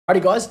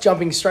Alrighty guys,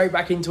 jumping straight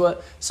back into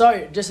it.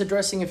 So, just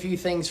addressing a few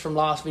things from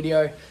last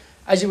video.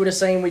 As you would have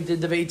seen, we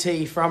did the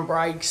VT front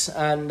brakes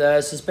and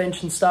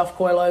suspension stuff,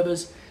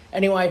 coilovers.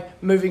 Anyway,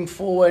 moving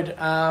forward,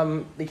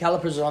 the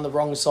calipers are on the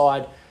wrong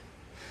side.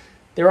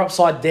 They're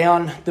upside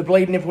down. The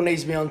bleed nipple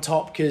needs to be on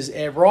top because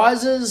air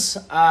rises.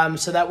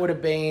 So that would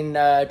have been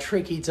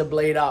tricky to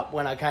bleed up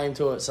when I came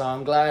to it. So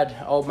I'm glad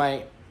old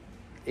mate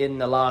in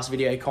the last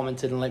video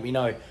commented and let me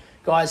know.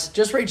 Guys,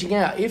 just reaching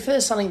out. If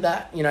there's something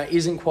that, you know,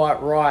 isn't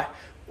quite right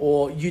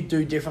or you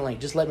do differently,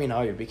 just let me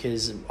know,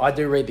 because I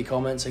do read the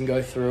comments and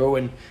go through,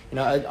 and, you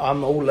know,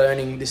 I'm all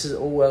learning. This is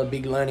all a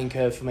big learning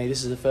curve for me.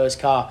 This is the first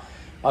car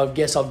I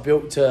guess I've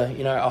built to,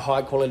 you know, a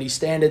high quality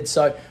standard.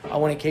 So I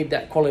want to keep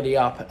that quality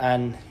up,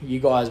 and you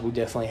guys will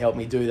definitely help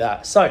me do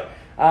that. So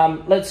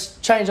let's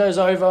change those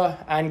over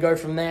and go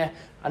from there.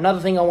 Another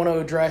thing I want to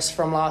address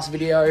from last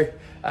video,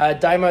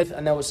 Damo,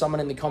 and there was someone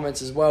in the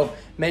comments as well,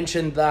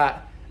 mentioned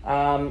that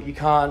you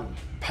can't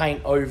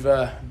paint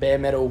over bare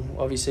metal,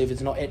 obviously, if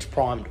it's not etch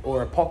primed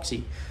or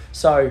epoxy.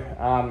 So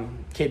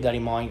keep that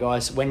in mind,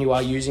 guys. When you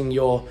are using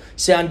your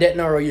sound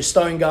deadener or your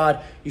stone guard,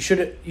 you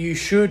should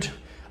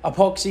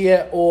epoxy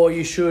it, or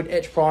you should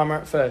etch primer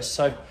it first.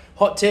 So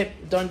hot tip,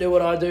 don't do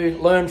what I do,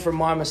 learn from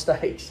my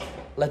mistakes.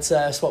 Let's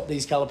swap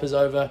these calipers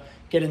over,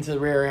 get into the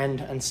rear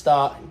end and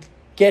start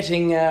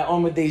getting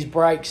on with these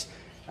brakes,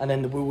 and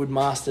then the Willwood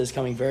Master is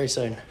coming very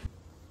soon.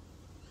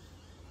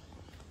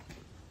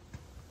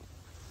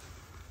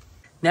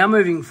 Now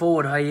moving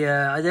forward,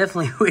 I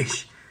definitely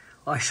wish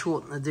I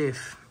shortened the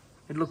diff.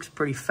 It looks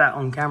pretty fat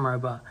on camera,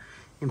 but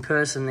in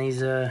person,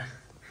 these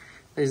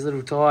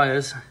little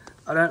tyres,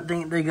 I don't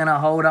think they're going to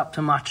hold up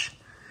to much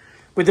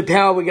with the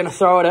power we're going to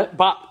throw at it,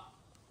 but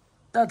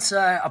that's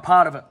a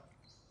part of it.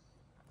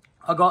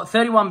 I got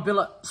 31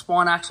 billet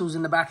spine axles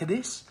in the back of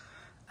this,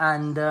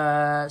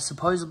 and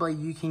supposedly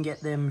you can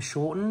get them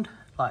shortened,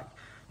 like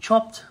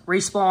chopped,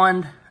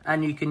 resplined,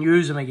 and you can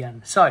use them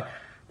again. So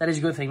that is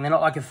a good thing. They're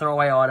not like a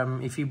throwaway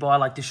item. If you buy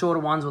like the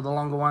shorter ones or the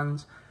longer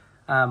ones,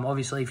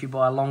 obviously if you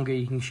buy longer,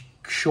 you can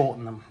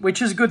shorten them,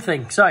 which is a good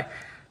thing. So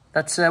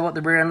that's what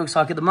the rear end looks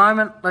like at the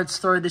moment. Let's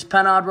throw this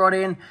panhard rod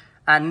in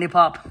and nip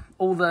up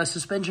all the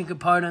suspension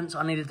components.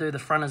 I need to do the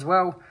front as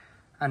well,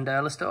 and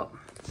let's do it.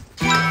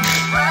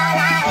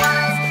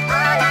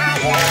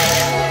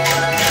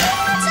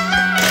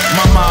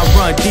 Mama, I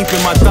run deep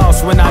in my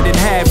thoughts when I didn't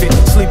have it.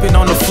 Sleeping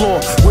on the floor,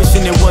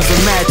 wishing it was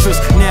a mattress.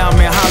 Now I'm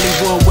in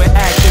Hollywood with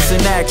actors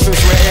and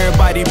actresses, where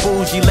everybody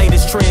bougie,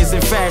 latest trends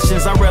and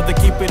fashions. I'd rather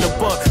keep it a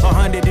buck,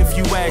 100 if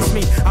you ask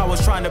me. I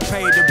was trying to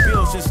pay the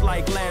bills just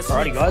like last week.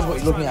 Alrighty guys, what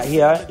you're looking at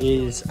here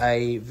is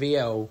a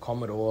VL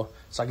Commodore.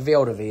 It's like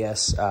VL to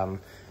VS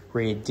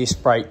rear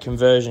disc brake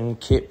conversion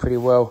kit, pretty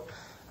well.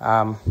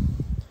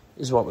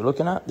 This is what we're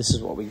looking at. This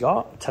is what we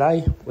got.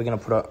 Today, we're going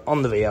to put it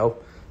on the VL,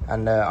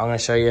 and I'm going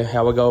to show you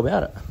how we go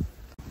about it.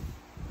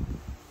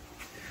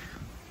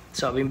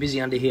 So I've been busy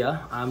under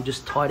here. I'm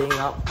just tidying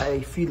up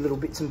a few little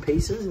bits and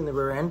pieces in the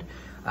rear end.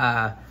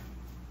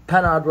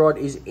 Panhard rod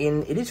is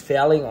in. It is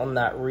fouling on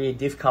that rear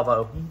diff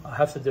cover. I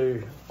have to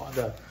do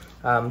either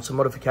some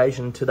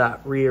modification to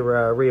that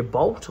rear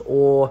bolt,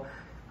 or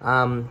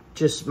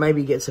just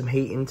maybe get some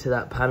heat into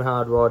that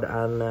panhard rod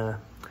and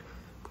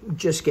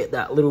just get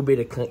that little bit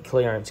of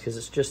clearance, because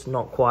it's just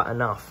not quite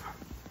enough.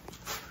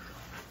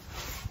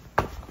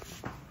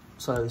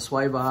 So the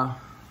sway bar,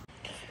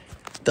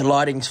 the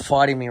lighting's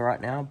fighting me right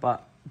now,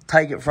 but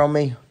take it from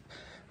me.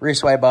 Rear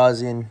sway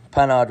bar's in,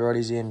 panhard rod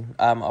is in.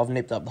 I've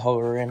nipped up the whole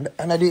rear end,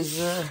 and it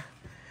is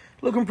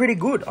looking pretty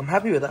good. I'm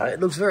happy with that. It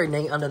looks very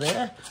neat under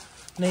there.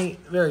 Neat,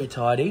 very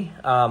tidy.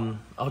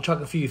 I'll chuck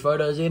a few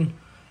photos in.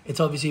 It's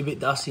obviously a bit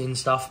dusty and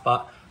stuff,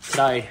 but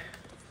today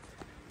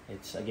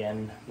it's,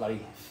 again,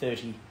 bloody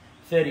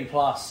 30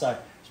 plus, so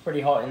it's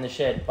pretty hot in the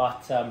shed,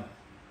 but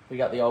we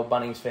got the old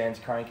Bunnings fans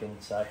cranking,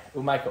 so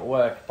we'll make it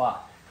work.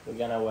 But we're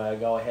going to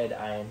go ahead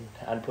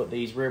and put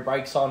these rear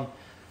brakes on,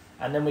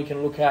 and then we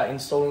can look at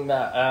installing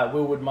that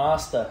Willwood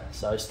Master.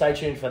 So stay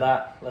tuned for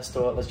that. Let's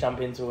do it. Let's jump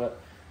into it.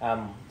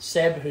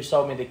 Seb, who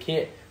sold me the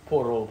kit,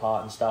 pulled it all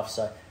apart and stuff,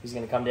 so he's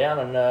going to come down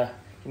and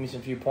give me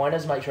some few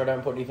pointers, make sure I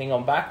don't put anything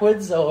on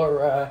backwards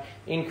or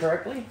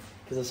incorrectly,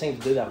 because I seem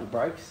to do that with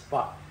brakes.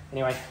 But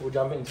anyway, we'll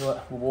jump into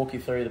it. We'll walk you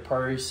through the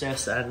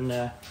process and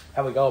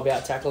how we go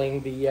about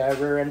tackling the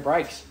rear end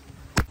brakes.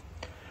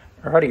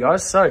 Alrighty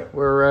guys, so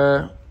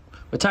we're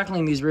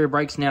tackling these rear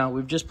brakes now.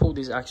 We've just pulled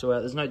this axle out.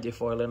 There's no diff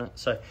oil in it,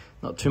 so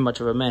not too much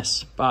of a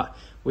mess. But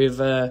we've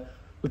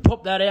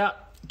popped that out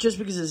just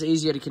because it's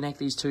easier to connect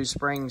these two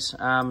springs.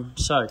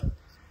 So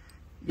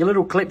your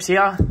little clips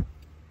here,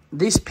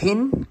 this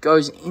pin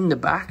goes in the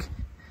back,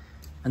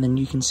 and then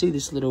you can see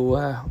this little,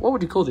 what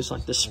would you call this?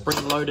 Like the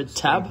spring-loaded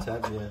tab?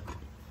 Spring tab, yeah.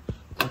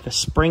 Like a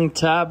spring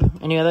tab.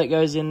 Anyway, that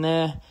goes in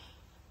there.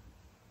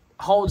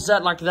 Holds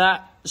that like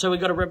that. So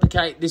we've got to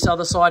replicate this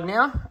other side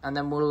now, and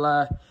then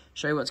we'll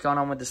show you what's going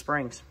on with the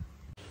springs.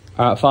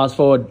 All right, fast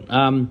forward.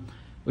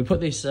 We put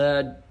this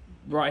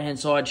right-hand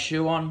side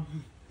shoe on.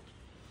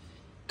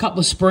 Couple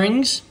of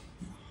springs.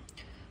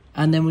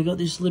 And then we got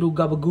this little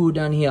gabagoo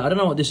down here. I don't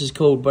know what this is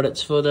called, but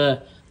it's for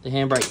the the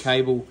handbrake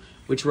cable,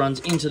 which runs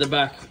into the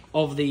back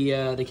of the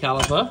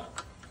caliper.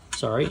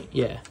 Sorry,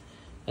 yeah.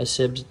 As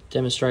Seb's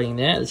demonstrating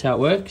there, that's how it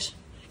works.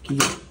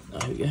 Oh,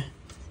 here we go.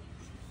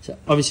 So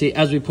obviously,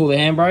 as we pull the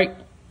handbrake,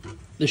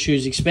 the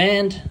shoes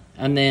expand,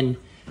 and then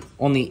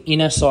on the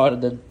inner side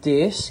of the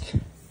disc,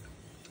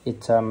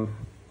 it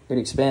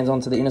expands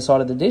onto the inner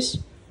side of the disc,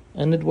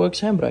 and it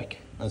works handbrake.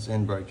 That's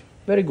handbrake.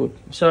 Very good.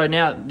 So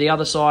now the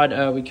other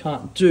side we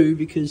can't do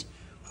because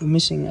we're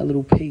missing a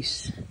little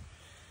piece.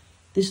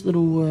 This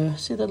little,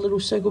 see that little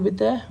circle bit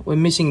there? We're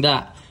missing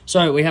that.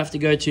 So we have to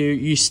go to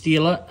use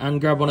Steeler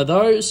and grab one of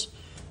those.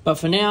 But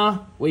for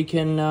now, we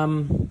can,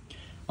 I'm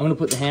going to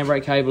put the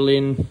handbrake cable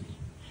in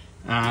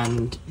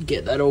and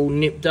get that all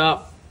nipped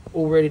up,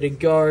 all ready to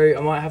go.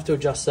 I might have to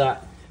adjust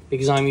that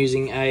because I'm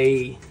using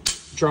a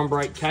drum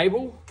brake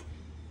cable.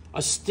 I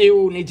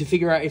still need to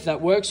figure out if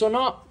that works or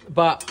not,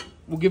 but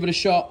we'll give it a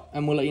shot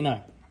and we'll let you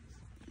know.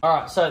 All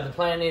right, so the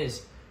plan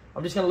is,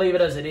 I'm just going to leave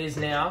it as it is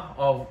now.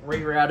 I've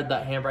rerouted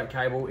that handbrake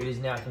cable. It is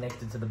now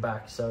connected to the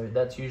back, so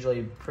that's usually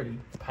a pretty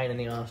pain in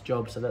the ass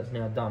job, so that's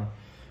now done.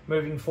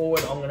 Moving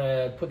forward, I'm going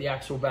to put the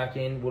axle back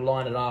in, we'll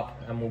line it up,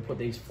 and we'll put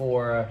these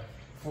four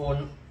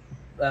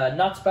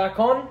nuts back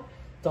on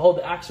to hold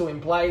the axle in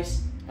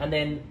place, and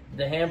then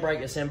the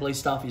handbrake assembly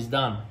stuff is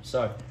done.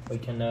 So we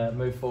can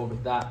move forward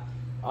with that.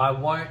 I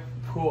won't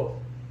put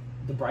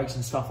the brakes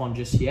and stuff on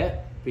just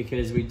yet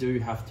because we do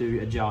have to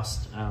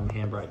adjust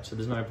handbrake. So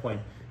there's no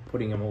point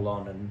putting them all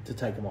on and to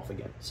take them off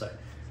again. So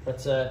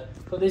let's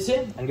put this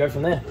in and go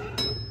from there.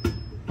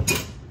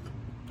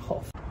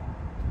 Oh.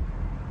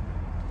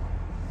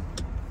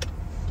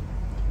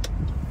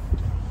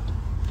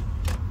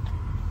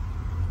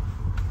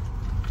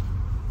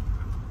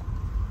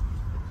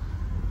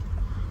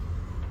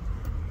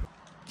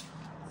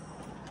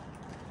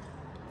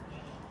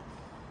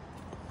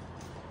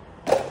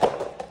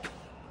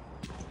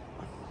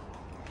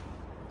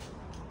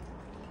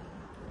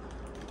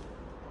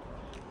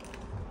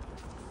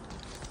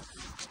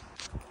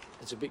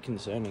 It's a bit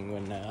concerning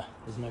when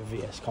there's no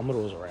VS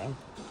Commodores around.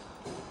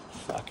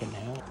 Fucking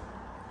hell.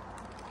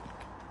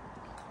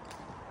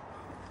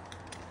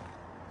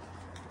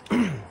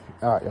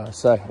 Alright guys,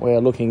 so we're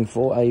looking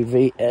for a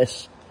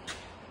VS.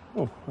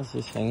 Oh, what's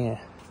this thing here?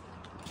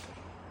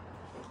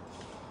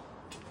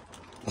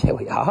 Here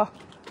we are.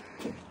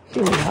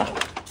 Here we are.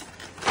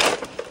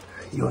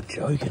 You're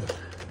joking.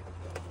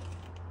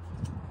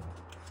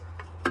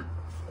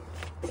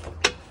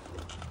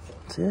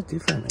 See, it's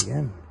different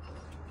again.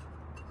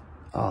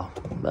 Oh,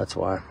 that's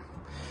why.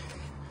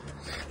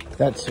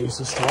 That's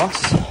useless to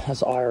us.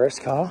 That's an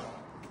IRS car.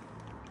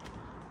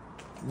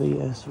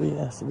 VS,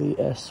 VS,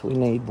 VS. We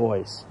need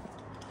boys.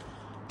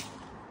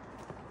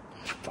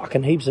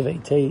 Fucking heaps of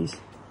ETs.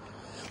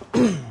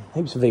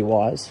 Heaps of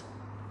VYs.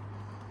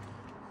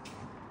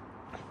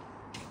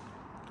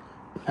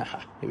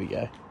 Here we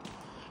go.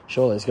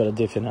 Surely it's got a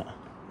diff in it.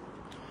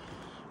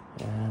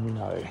 And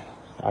no.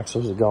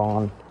 Axles are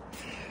gone.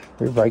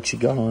 Rear brakes are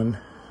gone.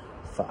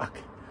 Fuck.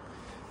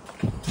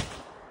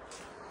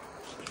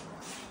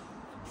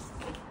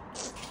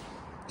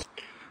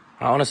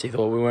 I honestly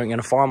thought we weren't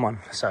going to find one,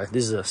 so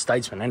this is a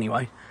Statesman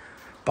anyway.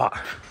 But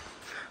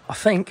I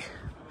think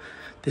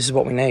this is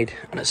what we need,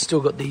 and it's still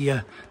got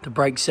the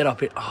brake set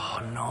up.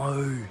 Oh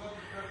no,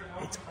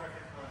 it's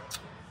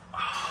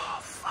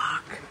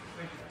fuck,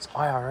 it's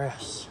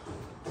IRS.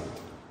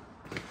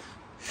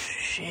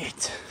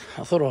 Shit,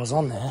 I thought I was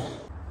on there.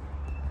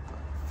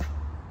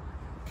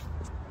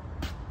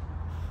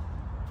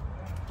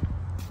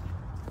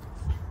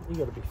 You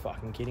gotta be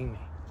fucking kidding me.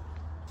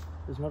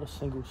 There's not a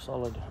single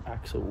solid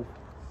axle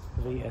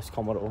VS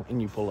Commodore in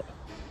you pull it.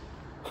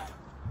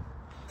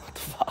 What the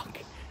fuck?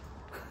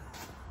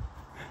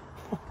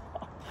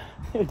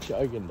 You're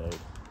joking, dude.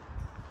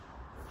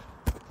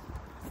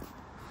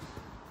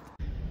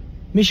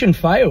 Mission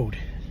failed.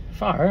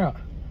 Far out.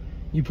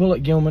 You pull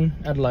it Gilman,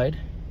 Adelaide.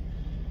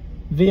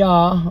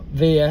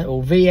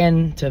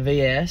 VN to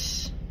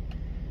VS.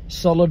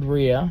 Solid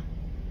rear.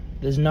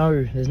 There's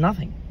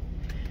nothing.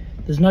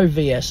 There's no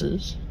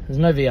VS's, there's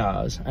no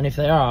VRs, and if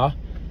they are,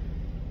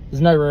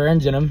 there's no rear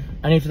ends in them,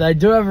 and if they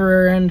do have a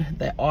rear end,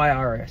 they're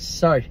IRS.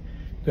 So,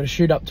 got to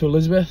shoot up to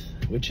Elizabeth,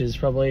 which is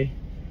probably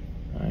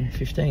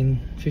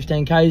 15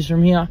 Ks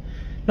from here.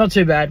 Not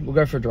too bad, we'll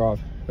go for a drive.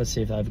 Let's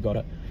see if they've got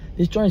it.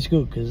 This joint's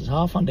good, because it's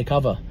half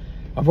undercover.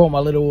 I brought my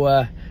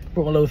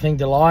little thing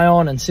to lie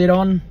on and sit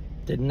on.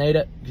 Didn't need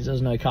it, because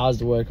there's no cars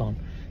to work on.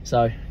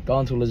 So,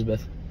 going to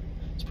Elizabeth.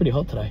 It's pretty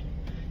hot today.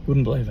 You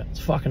wouldn't believe it. It's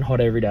fucking hot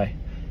every day.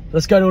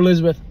 Let's go to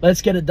Elizabeth.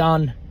 Let's get it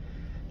done.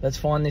 Let's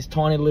find this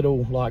tiny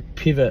little like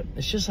pivot.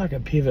 It's just like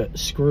a pivot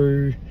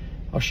screw.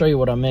 I'll show you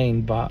what I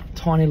mean, but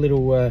tiny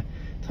little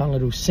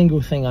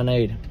single thing I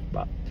need.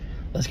 But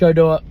let's go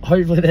do it.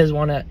 Hopefully there's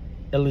one at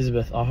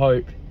Elizabeth. I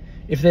hope.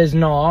 If there's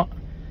not,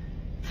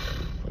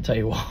 I'll tell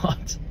you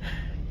what,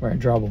 we're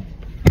in trouble.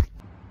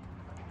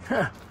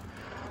 Yeah,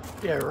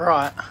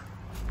 right.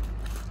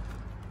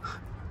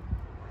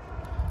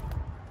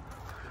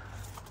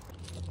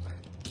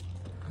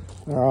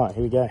 All right,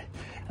 here we go.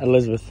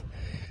 Elizabeth,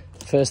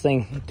 first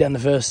thing down the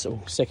first or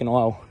second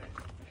aisle.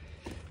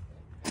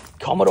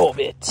 Commodore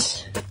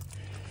bits.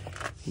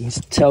 You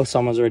can tell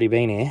someone's already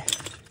been here.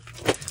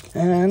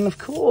 And of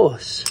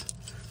course,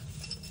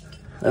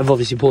 I've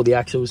obviously pulled the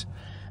axles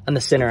and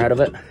the center out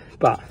of it.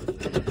 But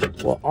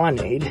what I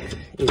need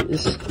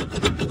is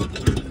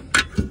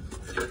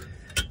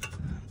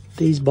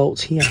these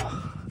bolts here.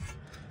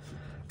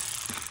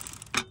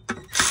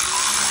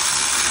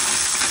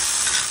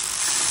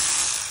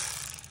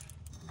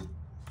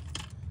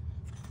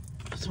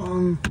 This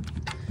one.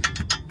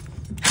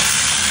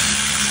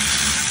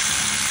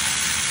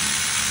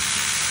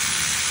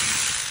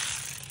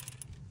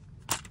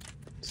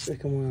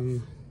 Second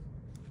one.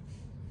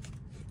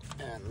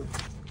 And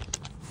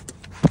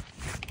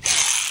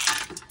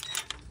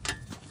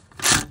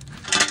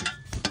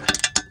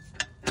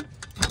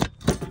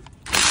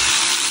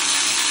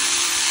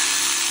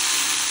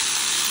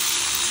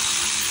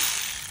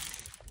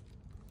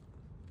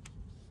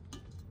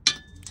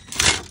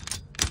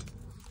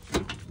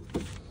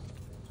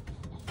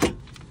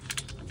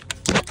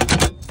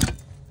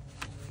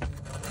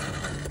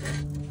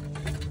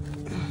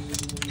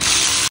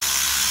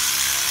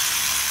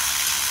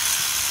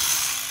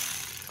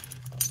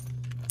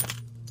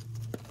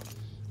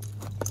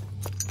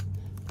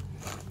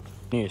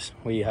news,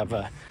 we have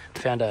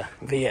found a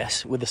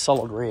VS with a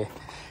solid rear.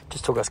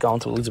 Just took us going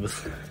to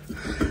Elizabeth.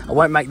 I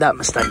won't make that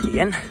mistake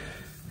again.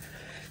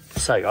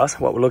 So guys,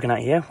 what we're looking at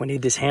here, we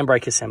need this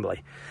handbrake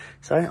assembly.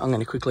 So I'm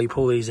going to quickly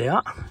pull these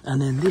out, and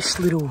then this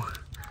little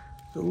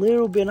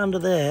bit under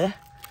there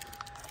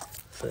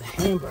for the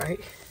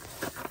handbrake.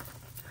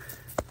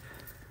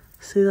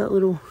 See that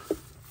little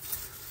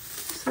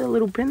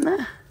pin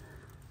there?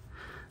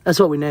 That's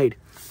what we need.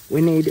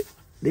 We need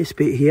this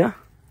bit here.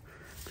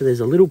 So there's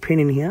a little pin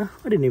in here.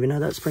 I didn't even know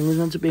that spring was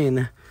meant to be in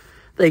there.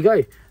 There you go.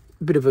 A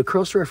bit of a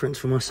cross reference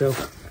for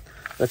myself.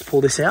 Let's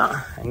pull this out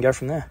and go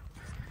from there.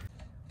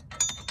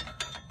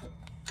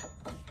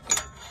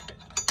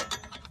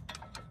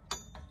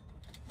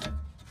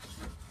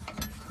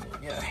 There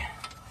we go.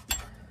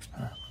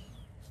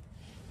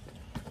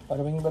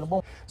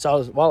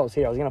 So while I was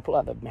here, I was going to pull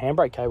out the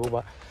handbrake cable,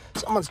 but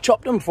someone's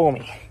chopped them for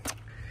me.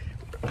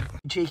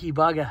 Cheeky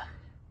bugger.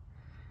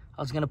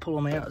 I was going to pull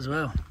them out as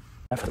well.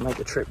 I have to make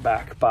the trip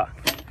back, but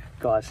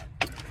guys,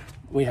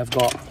 we have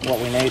got what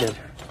we needed.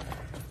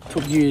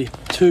 Took you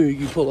 2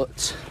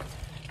 U-pullets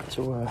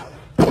to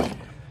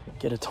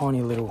get a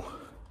tiny little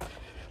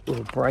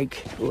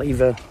brake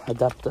lever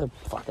adapter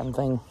fucking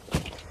thing. I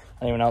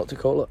don't even know what to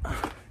call it.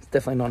 It's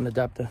definitely not an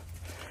adapter,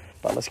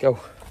 but let's go.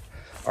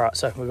 All right,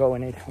 so we got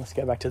what we need. Let's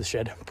go back to the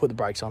shed, put the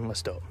brakes on,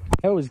 let's do it.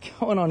 What was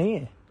going on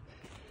here?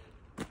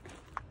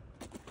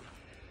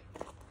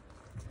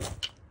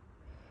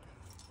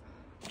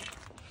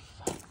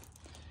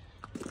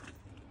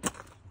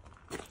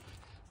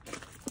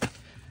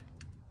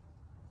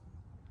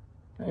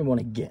 I don't even want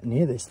to get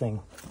near this thing.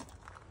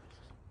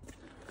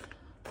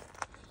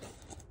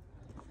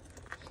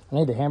 I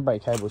need the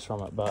handbrake cables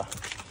from it, but...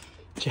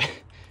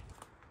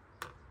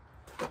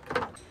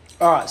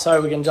 Alright,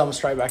 so we're going to jump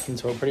straight back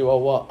into it. Pretty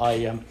well what I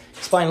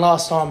explained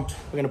last time.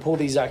 We're going to pull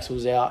these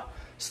axles out,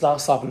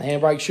 start slapping the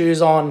handbrake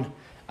shoes on,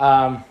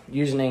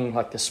 using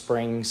like the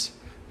springs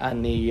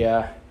and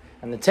the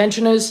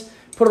tensioners,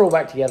 put it all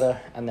back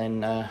together, and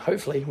then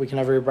hopefully we can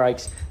have rear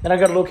brakes. Then I've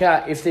got to look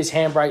at if this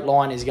handbrake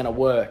line is going to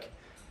work.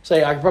 So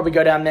yeah, I could probably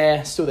go down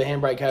there, steal the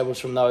handbrake cables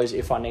from those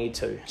if I need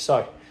to.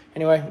 So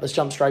anyway, let's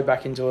jump straight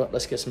back into it.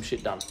 Let's get some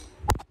shit done.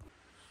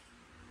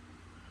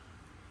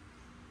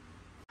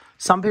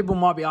 Some people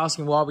might be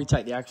asking why we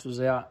take the axles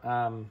out.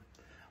 I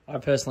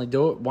personally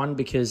do it. One,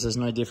 because there's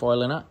no diff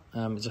oil in it.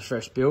 It's a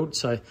fresh build,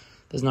 so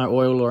there's no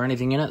oil or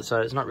anything in it,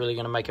 so it's not really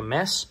going to make a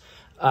mess.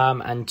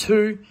 And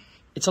 2,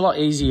 it's a lot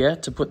easier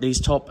to put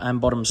these top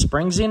and bottom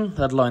springs in,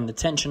 let alone the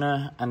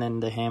tensioner and then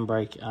the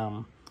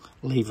handbrake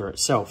lever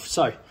itself.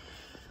 So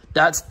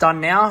that's done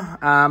now.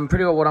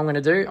 Pretty well what I'm going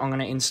to do, I'm going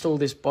to install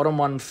this bottom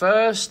one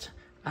first,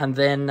 and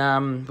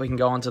then we can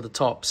go on to the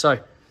top. So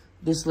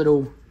this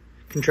little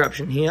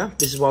contraption here,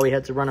 this is why we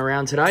had to run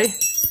around today.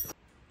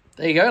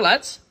 There you go,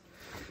 lads.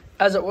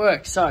 As it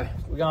works, so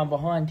we're going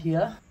behind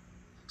here.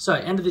 So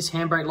end of this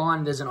handbrake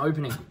line, there's an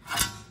opening.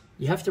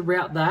 You have to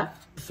route that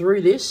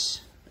through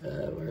this,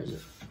 where is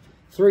it?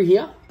 Through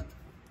here.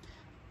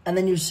 And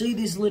then you'll see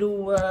this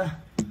little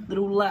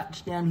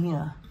latch down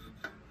here.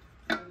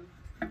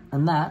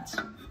 And that's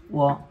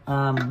what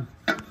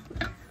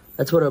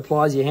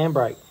applies your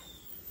handbrake.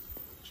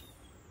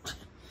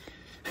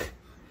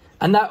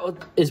 And that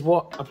is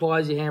what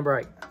applies your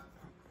handbrake.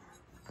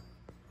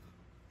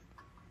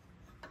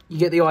 You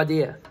get the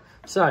idea.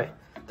 So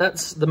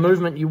that's the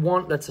movement you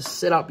want. That's the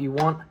setup you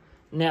want.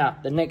 Now,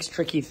 the next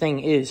tricky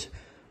thing is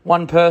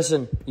one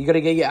person. You got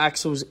to get your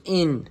axles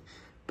in.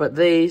 But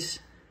these,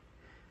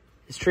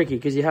 it's tricky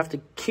because you have to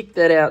kick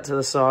that out to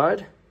the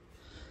side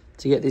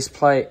to get this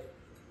plate.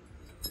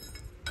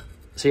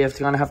 So you have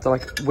to kind of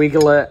like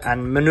wiggle it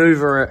and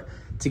maneuver it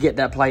to get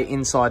that plate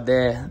inside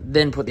there.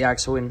 Then put the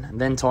axle in and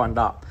then tighten it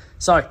up.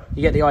 So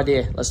you get the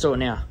idea. Let's do it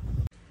now.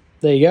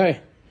 There you go.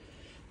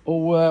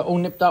 all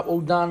nipped up,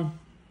 all done.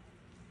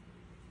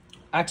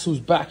 Axle's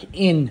back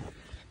in.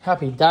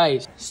 Happy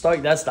days.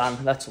 Stoked that's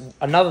done. That's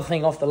another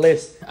thing off the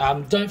list.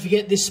 Don't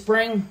forget this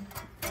spring,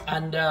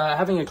 and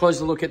having a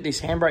closer look at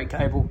this handbrake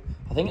cable.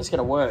 I think it's going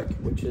to work,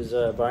 which is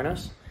a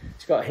bonus.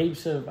 It's got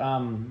heaps of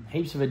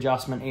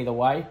adjustment either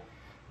way.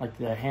 Like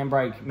the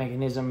handbrake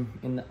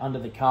mechanism under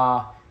the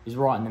car is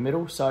right in the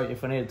middle. So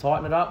if we need to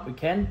tighten it up, we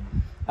can.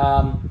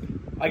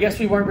 I guess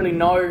we won't really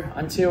know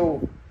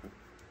until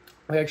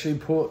we actually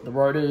put the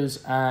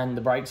rotors and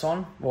the brakes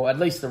on, or at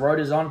least the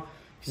rotors on,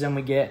 because then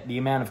we get the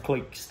amount of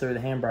clicks through the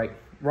handbrake.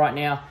 Right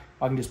now,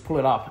 I can just pull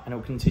it up and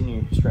it'll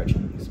continue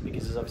stretching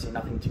because there's obviously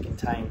nothing to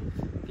contain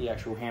the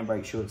actual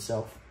handbrake shoe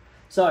itself.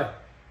 So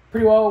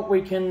pretty well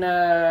we can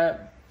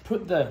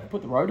put the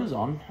rotors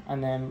on,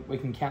 and then we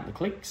can count the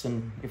clicks,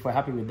 and if we're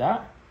happy with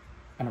that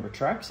and it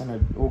retracts and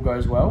it all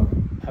goes well,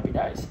 happy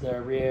days.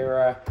 The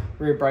rear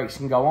brakes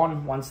can go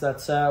on once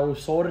that's all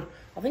sorted.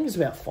 I think it's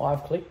about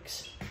 5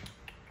 clicks.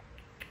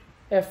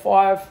 Yeah,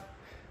 5.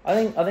 I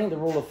think the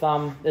rule of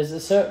thumb, there's a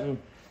certain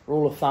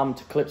rule of thumb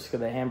to clips for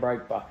the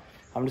handbrake, but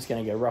I'm just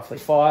going to go roughly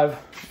 5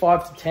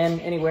 to 10,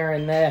 anywhere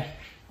in there.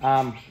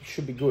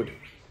 Should be good.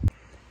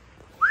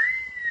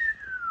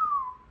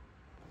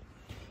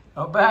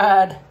 Not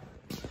bad.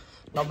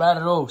 Not bad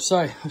at all.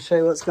 So, I'll show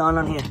you what's going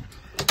on here.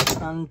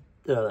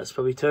 Oh, that's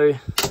probably 2,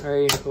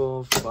 3,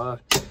 4,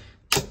 5,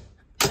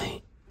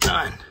 8,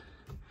 9.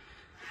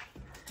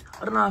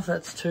 I don't know if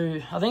that's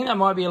too... I think that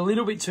might be a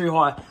little bit too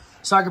high.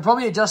 So I could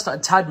probably adjust it a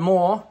tad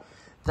more.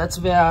 That's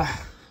about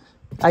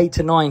 8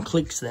 to 9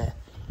 clicks there.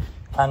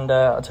 And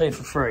I'll tell you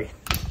for free,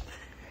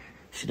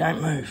 she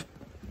don't move.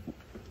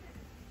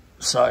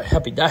 So,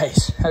 happy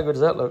days. How good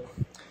does that look?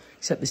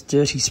 Except this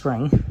dirty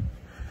spring.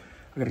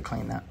 I've got to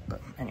clean that.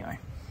 But anyway,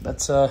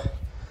 that's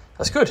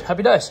good.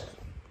 Happy days.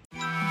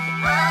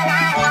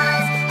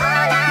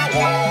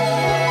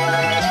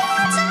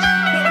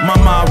 My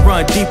mind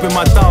run deep in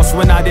my thoughts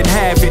when I didn't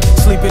have it.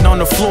 Sleeping on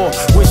the floor,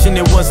 wishing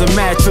it was a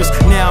mattress.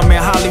 Now I'm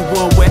in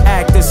Hollywood with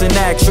actors and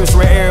actresses,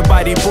 where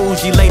everybody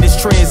bougie,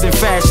 latest trends and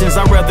fashions.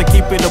 I'd rather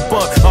keep it a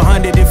buck,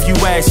 100 if you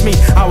ask me.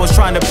 I was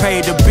trying to pay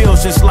the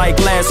bills just like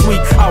last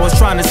week. I was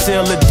trying to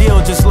sell a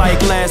deal just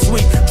like last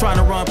week. Trying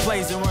to run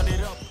plays and run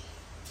it up.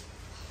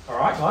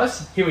 Alright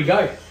guys, here we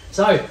go.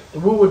 So, the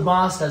Willwood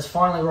Master has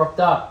finally rocked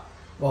up.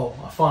 Well,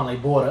 I finally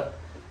bought it.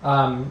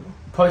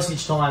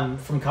 Postage time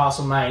from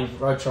Castlemaine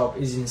Road Shop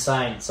is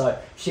insane. So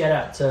shout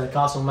out to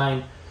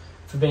Castlemaine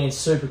for being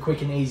super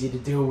quick and easy to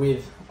deal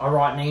with. I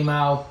write an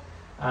email,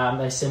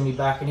 they send me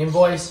back an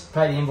invoice,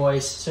 pay the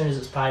invoice. As soon as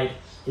it's paid,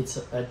 it's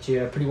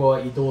pretty well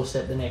at your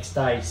doorstep the next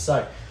day.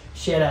 So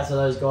shout out to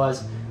those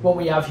guys. What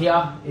we have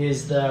here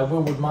is the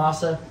Willwood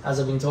Master,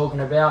 as I've been talking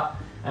about.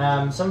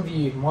 Some of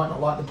you might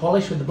not like the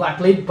polish with the black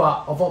lid,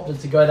 but I've opted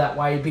to go that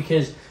way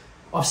because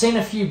I've seen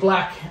a few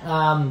black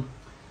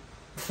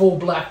full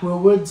black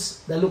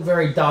Willwoods. They look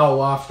very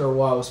dull after a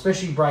while,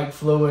 especially brake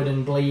fluid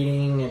and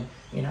bleeding, and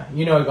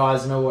you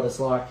guys know what it's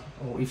like,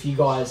 or if you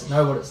guys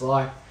know what it's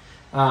like,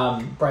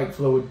 brake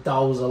fluid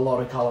dulls a lot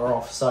of colour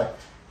off, so,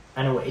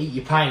 and it will eat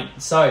your paint.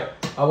 So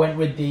I went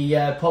with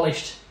the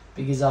polished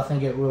because I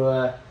think it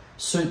will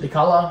suit the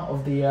colour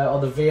of the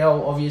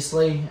VL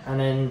obviously, and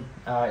then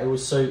it will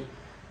suit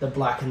the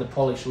black and the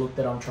polished look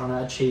that I'm trying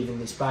to achieve in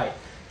this bait.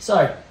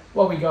 So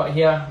what we got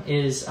here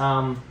is,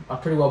 I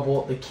pretty well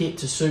bought the kit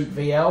to suit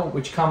VL,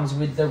 which comes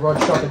with the rod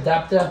shop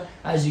adapter.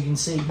 As you can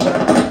see here,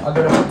 I've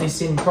got to put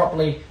this in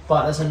properly,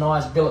 but there's a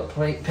nice billet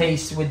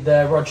piece with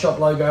the rod shop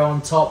logo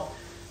on top.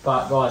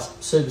 But guys,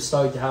 super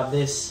stoked to have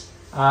this.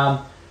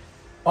 I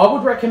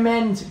would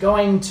recommend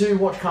going to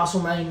watch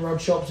Castlemaine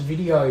Rod Shop's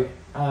video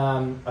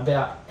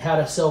about how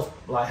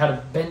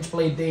to bench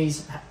bleed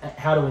these,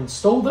 how to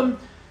install them,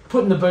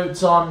 putting the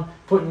boots on,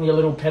 putting your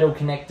little pedal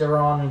connector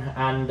on,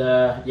 and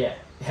yeah,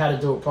 how to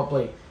do it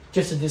properly.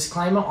 Just a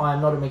disclaimer, I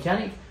am not a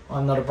mechanic,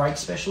 I'm not a brake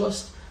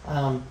specialist.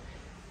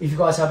 If you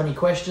guys have any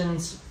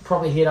questions,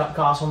 probably hit up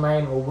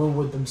Castlemaine or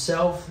Willwood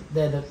themselves.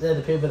 They're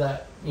the people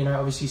that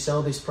obviously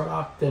sell this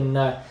product and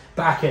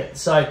back it.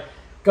 So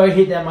go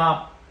hit them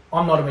up.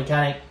 I'm not a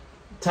mechanic.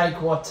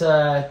 Take what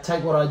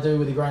I do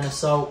with a grain of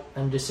salt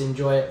and just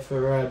enjoy it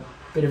for a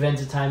bit of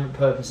entertainment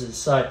purposes.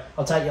 So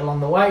I'll take you along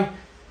the way.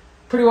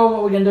 Pretty well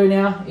what we're going to do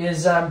now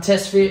is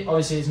test fit.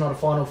 Obviously it's not a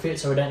final fit,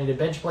 so we don't need to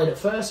bench blade it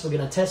first. We're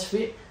going to test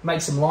fit,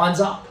 make some lines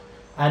up,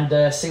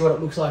 and see what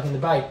it looks like in the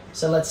bay.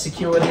 So let's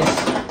secure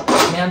this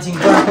mounting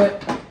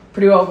bracket.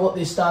 Pretty well what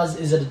this does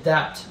is it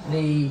adapt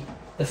the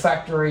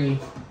factory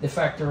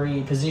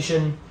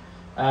position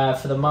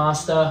for the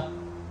Master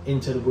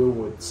into the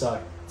Willwood.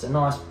 So it's a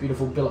nice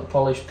beautiful billet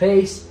polished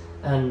piece,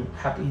 and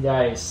happy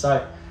days.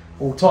 So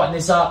we'll tighten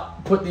this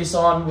up, put this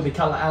on with the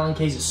colour Allen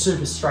keys. It's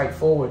super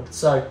straightforward.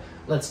 So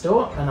let's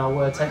do it, and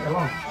I'll take you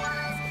along.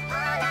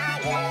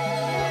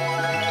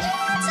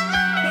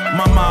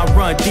 My mind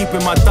run deep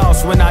in my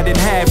thoughts when I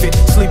didn't have it.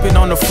 Sleeping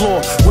on the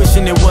floor,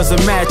 wishing it was a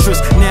mattress.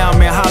 Now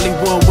I'm in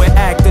Hollywood with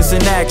actors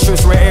and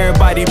actresses, where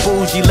everybody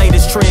bougie,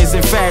 latest trends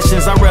and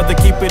fashions. I'd rather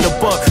keep it a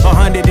buck,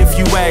 100 if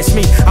you ask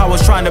me. I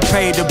was trying to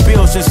pay the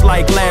bills just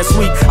like last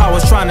week. I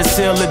was trying to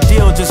sell a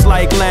deal just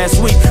like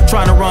last week.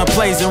 Trying to run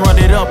plays and run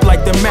it up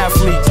like the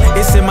mathletes.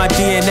 It's in my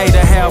DNA to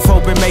have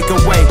hope and make a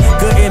way.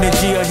 Good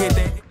energy will hit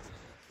that.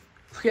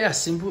 Look how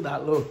simple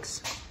that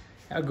looks.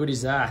 How good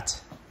is that?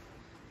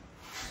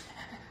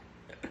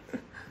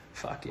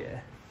 Fuck yeah.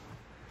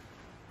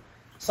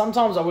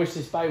 Sometimes I wish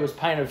this bay was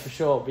painted for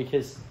sure,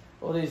 because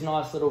all these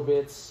nice little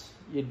bits,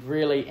 you'd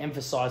really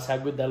emphasise how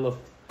good they look.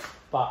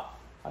 But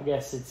I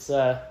guess it's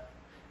a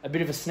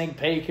bit of a sneak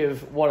peek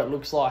of what it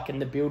looks like in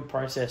the build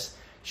process.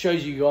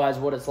 Shows you guys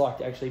what it's like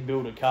to actually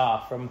build a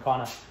car from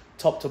kind of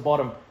top to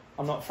bottom.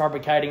 I'm not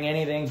fabricating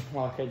anything,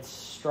 like it's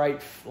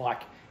straight,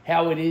 like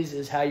how it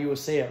is how you will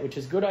see it, which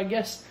is good, I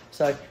guess.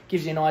 So it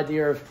gives you an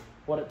idea of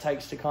what it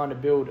takes to kind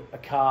of build a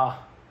car.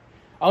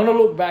 I'm going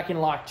to look back in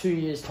like 2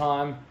 years'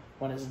 time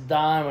when it's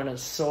done, when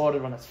it's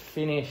sorted, when it's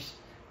finished.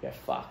 Go,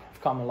 fuck,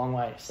 I've come a long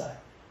way. So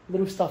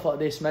little stuff like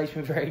this makes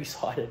me very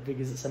excited,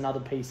 because it's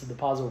another piece of the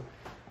puzzle.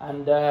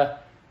 And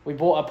we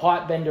bought a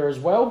pipe bender as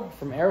well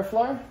from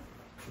Aeroflow.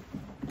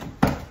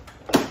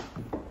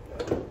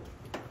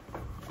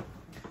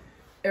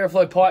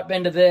 Aeroflow pipe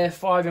bender there,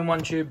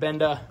 5-in-1 tube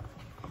bender,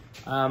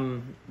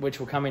 which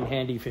will come in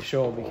handy for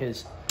sure,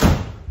 because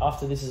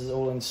after this is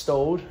all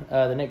installed,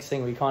 the next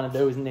thing we kind of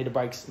do is we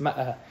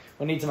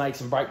need to make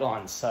some brake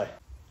lines. So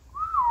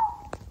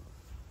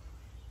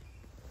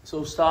it's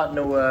all starting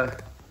to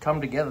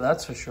come together,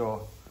 that's for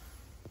sure.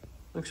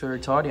 Looks very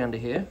tidy under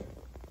here.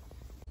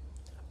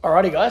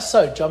 Alrighty guys,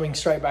 so jumping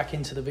straight back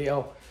into the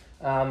VL.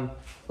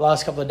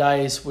 Last couple of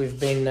days we've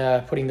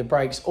been putting the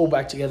brakes all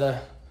back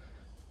together,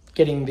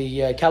 getting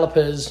the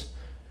calipers,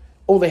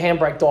 all the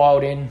handbrake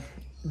dialed in.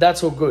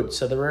 That's all good.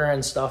 So the rear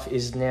end stuff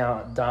is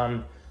now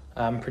done,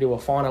 pretty well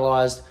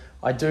finalized.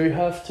 I do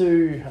have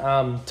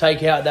to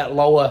take out that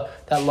lower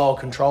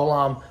control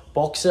arm,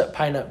 box it,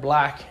 paint it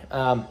black,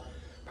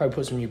 probably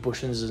put some new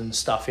bushings and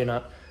stuff in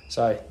it.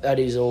 So that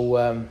is all,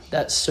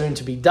 that's soon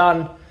to be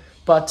done.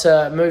 But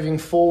moving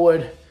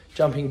forward,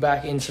 jumping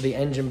back into the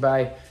engine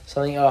bay,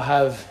 something I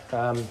have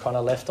kind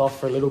of left off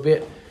for a little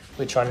bit,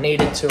 which I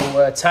needed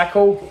to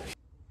tackle.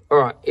 All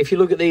right, if you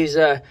look at these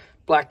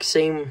black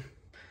seam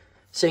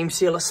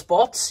sealer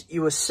spots,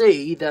 you will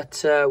see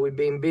that we've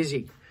been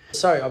busy.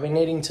 So I've been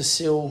needing to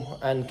seal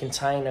and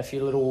contain a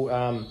few little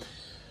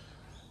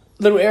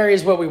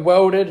areas where we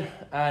welded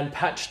and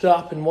patched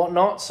up and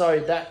whatnot. So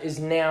that is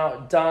now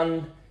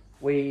done.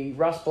 We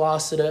rust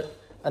blasted it,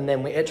 and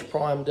then we etch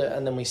primed it,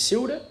 and then we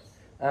sealed it.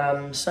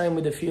 Same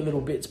with a few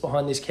little bits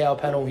behind this cowl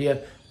panel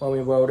here when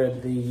we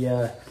welded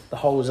the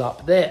holes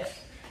up there.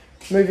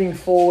 Moving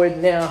forward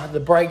now,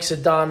 the brakes are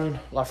done,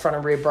 like front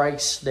and rear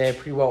brakes, they're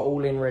pretty well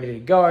all in, ready to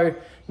go.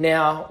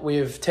 Now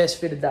we've test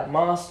fitted that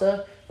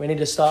master, we need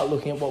to start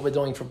looking at what we're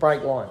doing for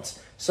brake lines.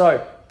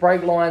 So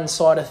brake line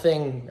side of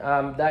thing,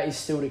 that is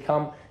still to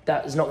come.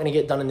 That is not going to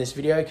get done in this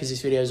video because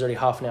this video is already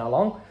half an hour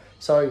long.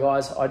 So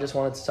guys, I just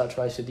wanted to touch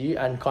base with you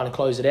and kind of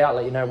close it out,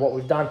 let you know what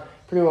we've done.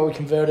 Pretty well we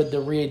converted the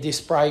rear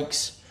disc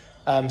brakes,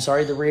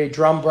 the rear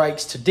drum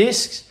brakes to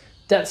discs.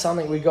 That's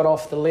something we got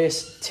off the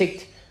list,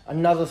 ticked.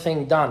 Another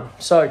thing done.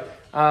 So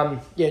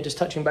yeah, just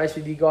touching base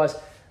with you guys.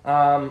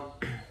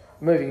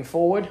 Moving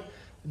forward,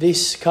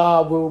 this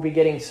car will be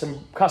getting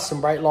some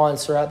custom brake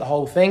lines throughout the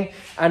whole thing,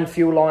 and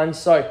fuel lines.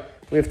 So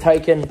we've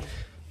taken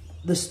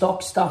the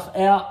stock stuff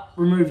out,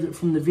 removed it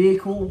from the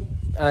vehicle,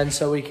 and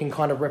so we can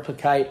kind of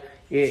replicate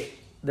it,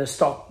 the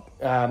stock,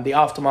 the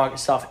aftermarket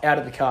stuff out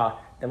of the car,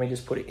 then we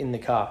just put it in the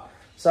car.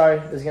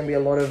 So there's going to be a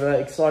lot of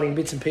exciting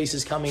bits and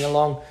pieces coming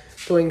along,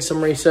 doing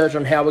some research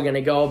on how we're going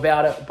to go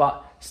about it,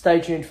 but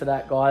stay tuned for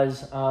that,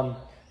 guys.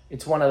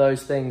 It's one of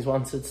those things,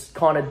 once it's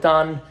kind of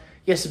done,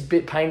 yes, it's a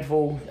bit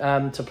painful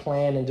to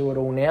plan and do it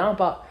all now,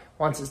 but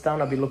once it's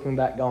done, I'll be looking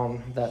back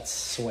going, that's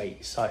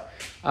sweet. So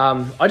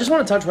I just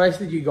want to touch base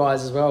with you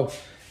guys as well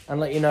and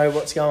let you know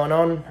what's going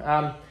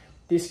on.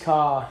 This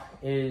car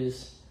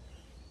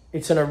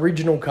it's an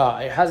original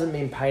car. It hasn't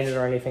been painted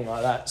or anything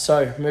like that.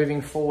 So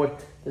moving forward,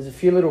 there's a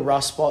few little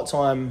rust spots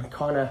I'm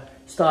kind of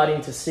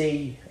starting to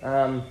see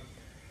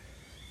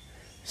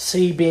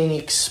being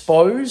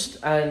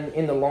exposed, and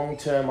in the long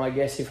term, I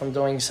guess if I'm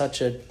doing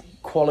such a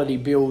quality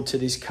build to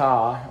this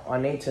car, I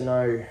need to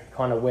know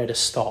kind of where to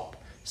stop.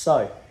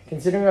 So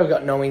considering I've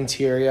got no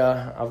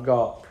interior, I've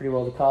got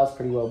the car's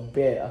pretty well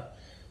bare.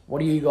 What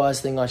do you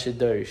guys think I should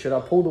do? Should I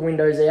pull the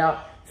windows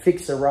out,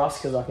 fix the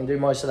rust, because I can do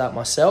most of that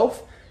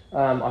myself?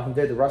 I can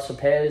do the rust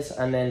repairs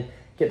and then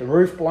get the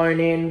roof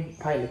blown in,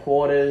 paint the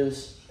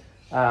quarters.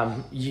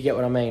 You get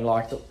what I mean?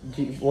 Like,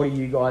 what do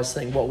you guys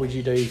think? What would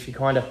you do if you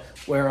kind of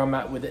where I'm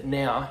at with it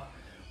now?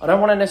 I don't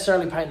want to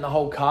necessarily paint the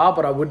whole car,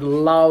 but I would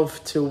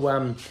love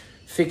to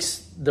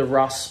fix the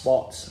rust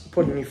spots,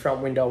 put a new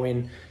front window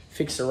in,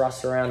 fix the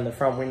rust around the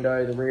front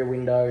window, the rear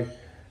window,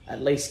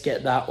 at least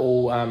get that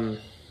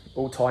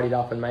all tidied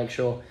up and make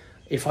sure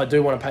if I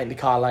do want to paint the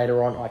car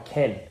later on, I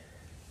can.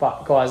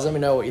 But guys, let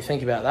me know what you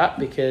think about that,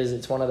 because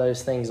it's one of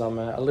those things I'm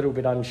a little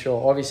bit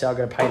unsure. Obviously, I've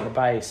got to paint the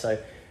base,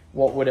 so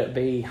what would it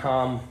be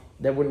harm?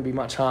 There wouldn't be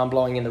much harm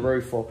blowing in the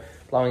roof or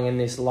blowing in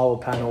this lower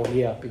panel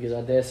here, because I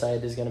dare say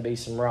there's going to be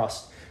some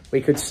rust. We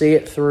could see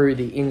it through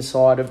the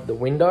inside of the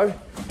window.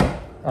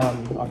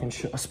 I can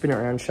spin it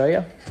around and show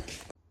you.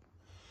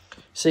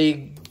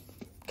 See,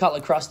 a couple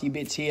of crusty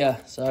bits here,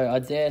 so I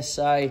dare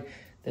say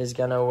there's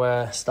going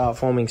to start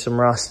forming some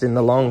rust in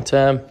the long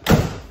term.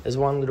 There's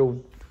one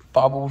little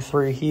bubble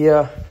through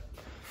here,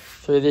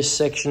 through this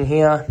section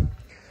here.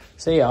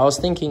 So yeah, I was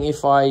thinking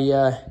if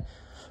I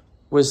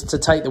was to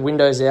take the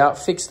windows out,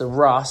 fix the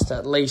rust,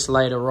 at least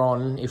later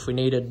on, if we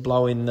needed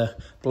blow in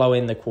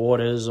the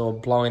quarters or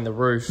blow in the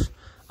roof,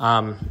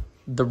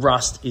 the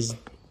rust is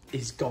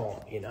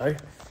gone, you know.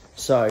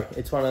 So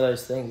it's one of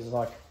those things,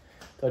 like,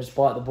 do I just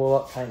bite the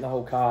bullet, paint the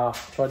whole car,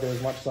 try to do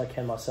as much as I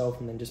can myself,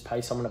 and then just pay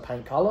someone to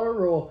paint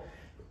colour, or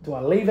do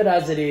I leave it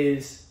as it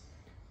is,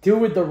 deal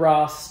with the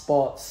rust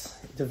spots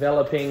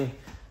developing,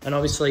 and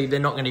obviously they're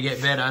not going to get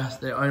better,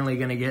 they're only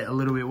going to get a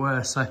little bit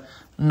worse. So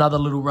another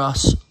little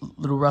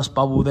rust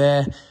bubble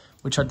there,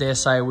 which I dare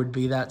say would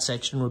be that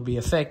section would be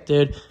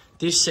affected.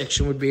 This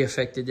section would be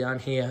affected down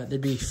here.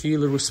 There'd be a few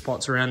little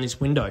spots around this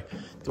window.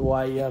 Do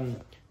I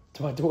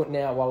do it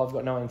now while I've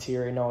got no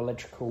interior, no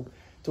electrical,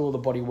 do all the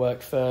body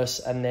work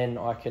first, and then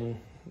I can,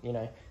 you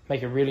know,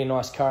 make a really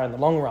nice car in the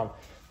long run?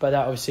 But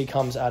that obviously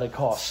comes at a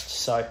cost.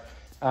 So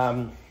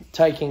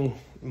taking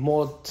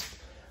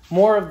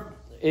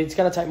it's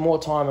going to take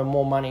more time and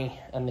more money,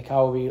 and the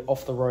car will be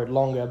off the road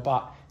longer.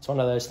 But it's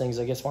one of those things,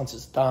 I guess, once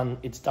it's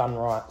done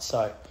right.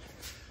 So,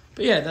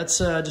 but yeah, that's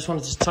just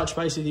wanted to touch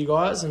base with you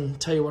guys and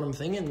tell you what I'm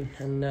thinking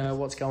and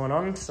what's going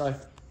on. So,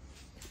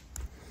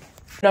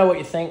 know what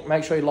you think.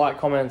 Make sure you like,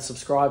 comment, and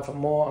subscribe for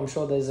more. I'm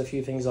sure there's a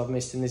few things I've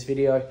missed in this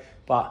video,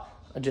 but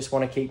I just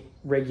want to keep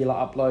regular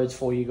uploads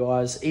for you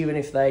guys, even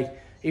if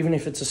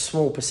it's a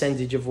small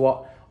percentage of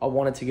what I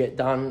wanted to get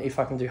done. If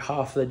I can do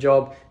half of the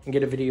job and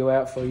get a video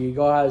out for you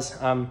guys,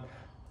 I'm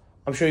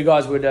sure you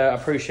guys would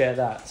appreciate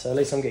that. So at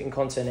least I'm getting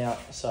content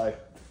out. So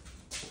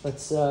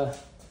let's do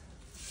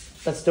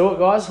it,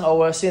 guys.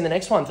 I'll see you in the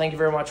next one. Thank you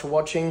very much for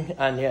watching,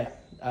 and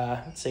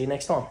yeah, see you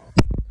next time.